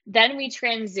 Then we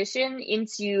transition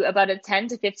into about a 10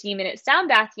 to 15-minute sound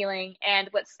bath healing. And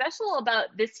what's special about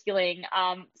this healing,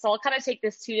 so I'll kind of take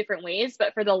this two different ways,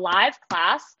 but for the live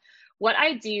class, what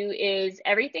I do is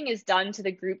everything is done to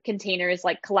the group containers,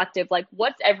 like collective, like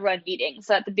what's everyone needing.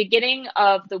 So at the beginning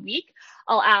of the week,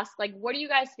 I'll ask, like, what are you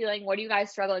guys feeling? What are you guys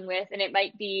struggling with? And it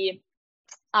might be,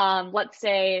 let's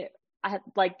say, I had,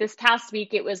 like this past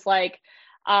week, it was like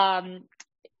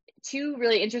two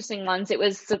really interesting ones. It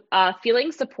was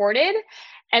feeling supported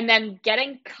and then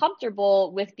getting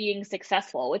comfortable with being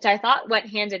successful, which I thought went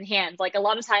hand in hand. Like a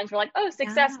lot of times we're like, oh,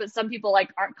 success, but some people like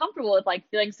aren't comfortable with like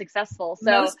feeling successful.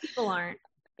 So most people aren't.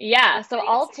 Yeah. So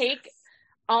I'll take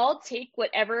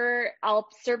whatever, I'll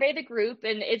survey the group,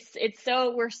 and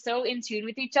we're so in tune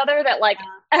with each other that like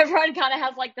everyone kind of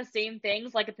has like the same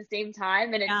things like at the same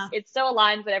time. And it's so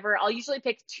aligned, whatever. I'll usually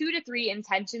pick 2 to 3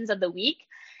 intentions of the week.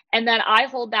 And then I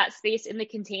hold that space in the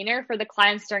container for the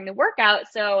clients during the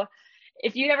workout. So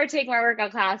if you ever take my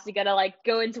workout class, you got to like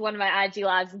go into one of my IG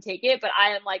labs and take it. But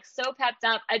I am like so pepped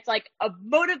up. It's like a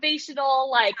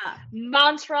motivational like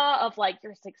mantra of like,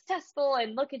 you're successful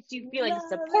and look at you feeling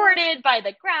supported by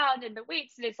the ground and the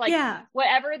weights. And it's like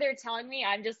whatever they're telling me,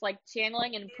 I'm just like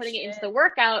channeling and putting it into the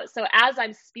workout. So as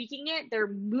I'm speaking it,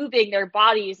 they're moving their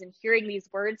bodies and hearing these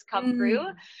words come through.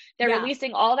 They're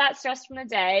releasing all that stress from the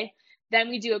day. Then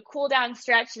we do a cool down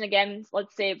stretch. And again,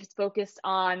 let's say if it's focused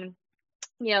on,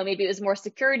 maybe it was more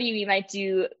security, we might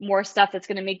do more stuff that's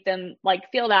going to make them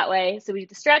like feel that way. So we do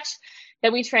the stretch,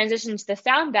 then we transition to the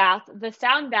sound bath. The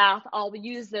sound bath, I'll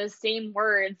use those same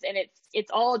words, and it's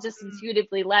all just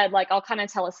intuitively led. Like I'll kind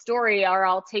of tell a story, or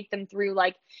I'll take them through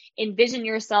like, envision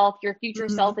yourself, your future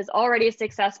self is already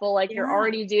successful. Like you're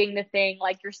already doing the thing,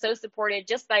 like you're so supported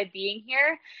just by being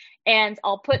here. And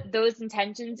I'll put those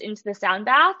intentions into the sound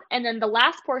bath. And then the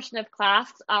last portion of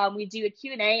class, we do a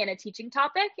Q&A and a teaching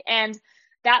topic. And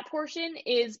that portion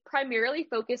is primarily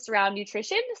focused around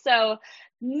nutrition. So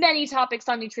many topics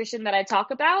on nutrition that I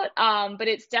talk about, but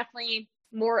it's definitely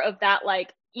more of that,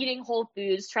 like eating whole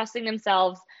foods, trusting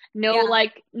themselves, no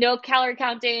calorie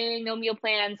counting, no meal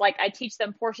plans. Like I teach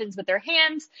them portions with their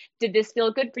hands. Did this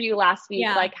feel good for you last week?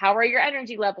 Like, how are your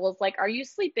energy levels? Like, are you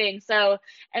sleeping? So,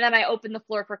 and then I open the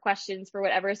floor for questions for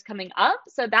whatever is coming up.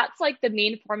 So that's like the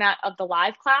main format of the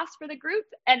live class for the group.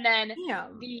 And then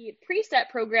the preset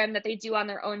program that they do on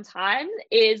their own time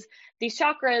is the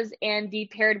chakras and the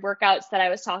paired workouts that I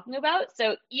was talking about.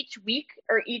 So each week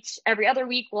or every other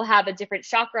week, we'll have a different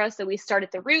chakra. So we start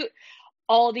at the root.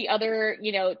 All the other,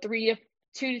 2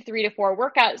 to 3 to 4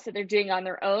 workouts that they're doing on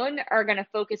their own are going to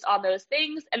focus on those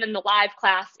things. And then the live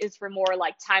class is for more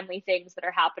like timely things that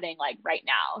are happening like right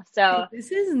now. So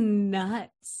this is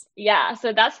nuts. Yeah.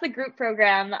 So that's the group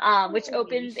program, which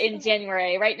opens in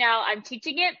January. Right now I'm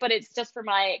teaching it, but it's just for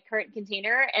my current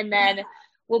container. And then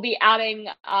we'll be adding,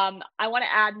 I'm going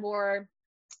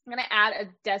to add a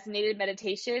designated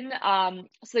meditation.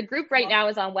 So the group right now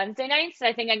is on Wednesday nights. And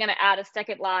I think I'm going to add a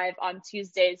second live on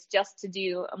Tuesdays just to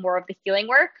do more of the healing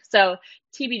work. So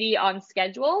TBD on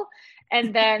schedule.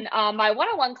 And then my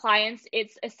one-on-one clients,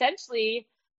 it's essentially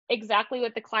exactly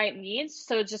what the client needs.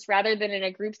 So just rather than in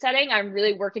a group setting, I'm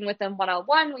really working with them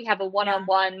one-on-one. We have a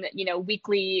one-on-one,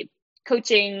 weekly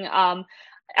coaching,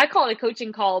 I call it a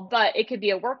coaching call, but it could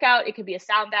be a workout. It could be a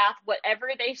sound bath,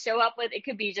 whatever they show up with. It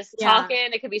could be just talking.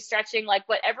 It could be stretching, like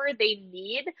whatever they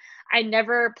need. I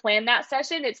never plan that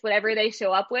session. It's whatever they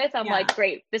show up with. I'm like,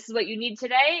 great, this is what you need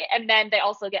today. And then they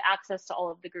also get access to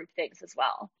all of the group things as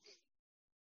well.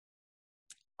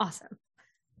 Awesome.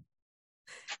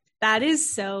 That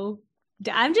is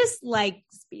I'm just like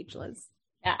speechless.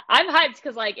 Yeah, I'm hyped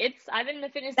because like I've been in the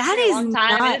fitness for a long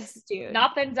time. Nuts, it's dude.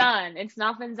 not been done. It's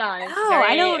not been done. It's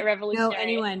I don't revolutionary. know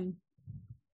anyone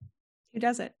who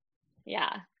does it.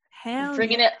 Yeah. Hell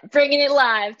bringing it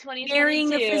live, 2022. Marrying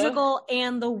the physical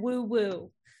and the woo-woo.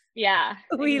 Yeah.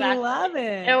 We love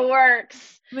it. It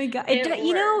works. Oh my God.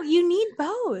 You need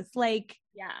both. Like,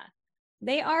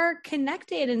 they are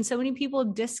connected, and so many people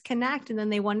disconnect, and then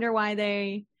they wonder why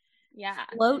they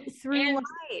float through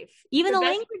life. Even the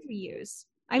language we use.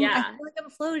 I feel like I'm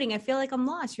floating. I feel like I'm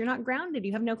lost. You're not grounded.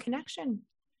 You have no connection.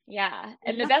 Yeah.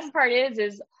 And the best part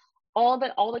is all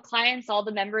the clients, all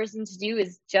the members need to do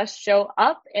is just show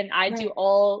up, and I do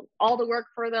all the work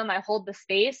for them. I hold the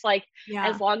space. Like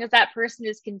as long as that person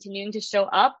is continuing to show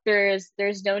up, there's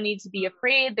no need to be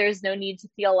afraid. There's no need to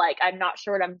feel like I'm not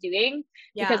sure what I'm doing,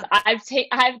 because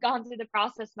I've gone through the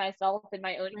process myself in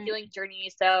my own healing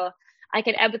journey. So I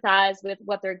can empathize with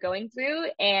what they're going through,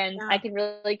 and I can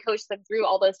really coach them through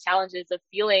all those challenges of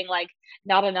feeling like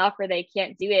not enough or they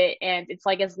can't do it. And it's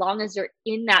like, as long as you're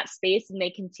in that space and they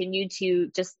continue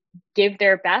to just give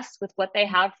their best with what they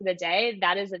have for the day,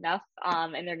 that is enough.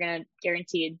 And they're going to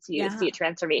guaranteed to see a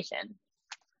transformation.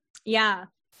 Yeah.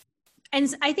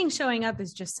 And I think showing up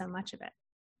is just so much of it.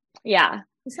 Yeah.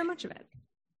 So much of it.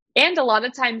 And a lot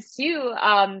of times too,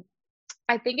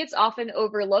 I think it's often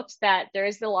overlooked that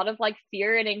there's a lot of like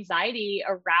fear and anxiety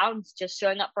around just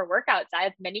showing up for workouts. I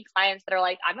have many clients that are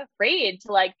like, I was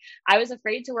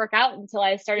afraid to work out until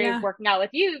I started working out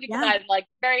with you, because I'm like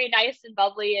very nice and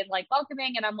bubbly and like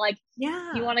welcoming. And I'm like,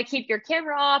 you want to keep your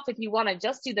camera off. If you want to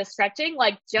just do the stretching,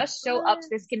 like just show up to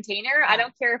this container. I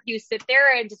don't care if you sit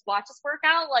there and just watch us work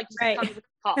out, like just come to the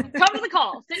call. Come to the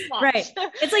call. Sit and watch. Right.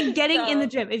 It's like getting in the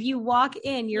gym. If you walk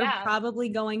in, you're probably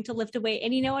going to lift a weight.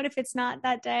 And you know what? If it's not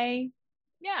that day,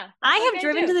 I have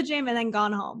driven to the gym and then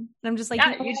gone home. And I'm just like,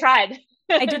 you tried.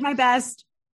 I did my best.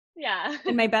 Yeah.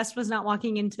 And my best was not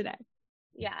walking in today.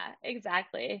 Yeah,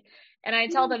 exactly. And I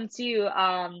tell them too,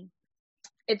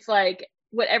 it's like,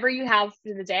 whatever you have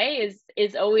for the day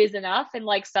is always enough. And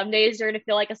like some days you're going to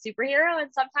feel like a superhero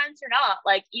and sometimes you're not.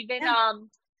 Like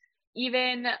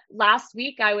even last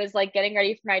week I was like getting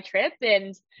ready for my trip,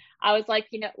 and I was like,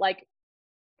 like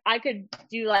I could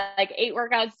do like 8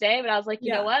 workouts today, but I was like,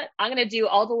 you know what? I'm going to do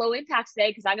all the low impact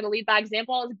today, because I'm going to lead by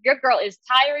example. Your girl is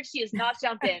tired. She is not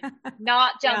jumping,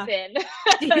 not jumping.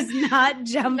 She's not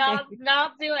jumping,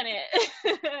 not doing it.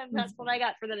 And that's what I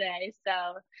got for the day.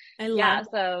 So I love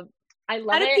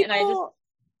it. And I just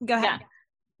go ahead.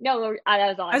 No, that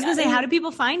was all I was going to say, how do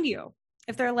people find you?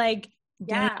 If they're like,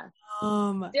 I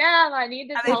need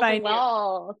this help as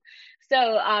well.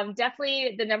 So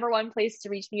definitely the number one place to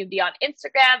reach me would be on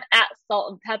Instagram at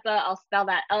Salt and Peppa. I'll spell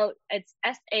that out. It's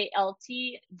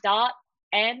SALT.N.PEPPAH,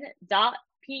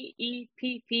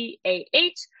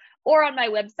 or on my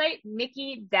website,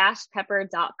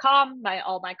 nikki-pepper.com.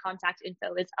 All my contact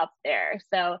info is up there.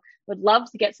 So would love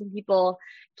to get some people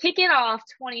kicking off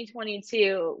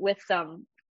 2022 with some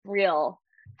real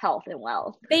health and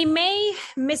wealth. They may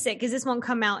miss it because this won't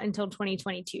come out until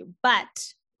 2022,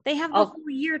 but they have the whole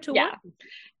year to work.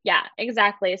 Yeah,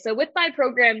 exactly. So with my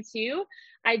program too,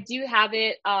 I do have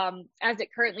it as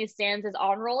it currently stands as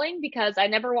on rolling, because I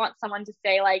never want someone to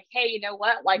say like, hey, you know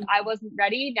what? Like I wasn't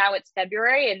ready. Now it's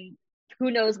February and who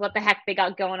knows what the heck they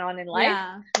got going on in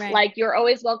life. Like you're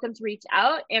always welcome to reach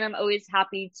out, and I'm always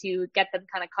happy to get them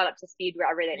kind of caught up to speed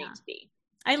wherever they need to be.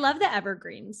 I love the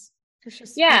evergreens.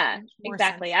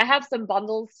 Exactly. I have some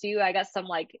bundles too. I got some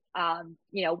like,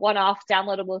 one-off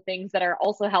downloadable things that are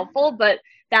also helpful, but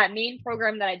that main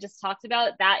program that I just talked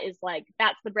about,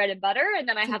 that's the bread and butter. And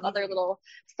then I have other little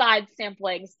side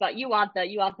samplings, but you want the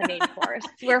main course.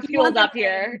 We're fueled up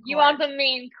here. You want the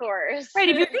main course. Right.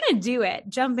 If you're going to do it,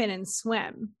 jump in and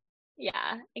swim.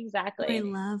 Yeah, exactly. I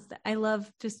love that. I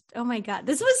love just, oh my God,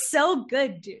 this was so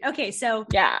good, dude. Okay. So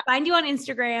find you on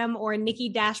Instagram or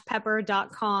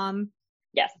nikki-pepper.com.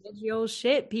 Yes. Real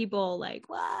shit, people. Like,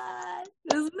 what?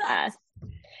 This is nuts.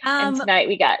 And tonight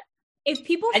we got, if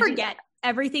people forget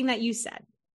everything that you said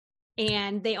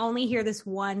and they only hear this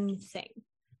one thing,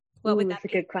 what would that be?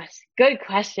 Good question. Good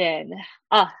question.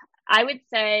 I would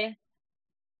say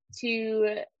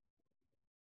to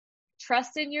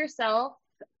trust in yourself,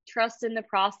 trust in the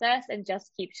process, and just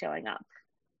keep showing up.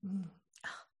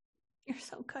 You're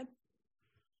so good.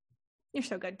 You're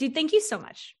so good. Dude, thank you so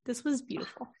much. This was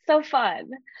beautiful. So fun.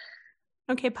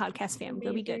 Okay, podcast fam,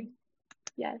 go be good.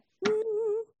 Yes.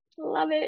 Love it.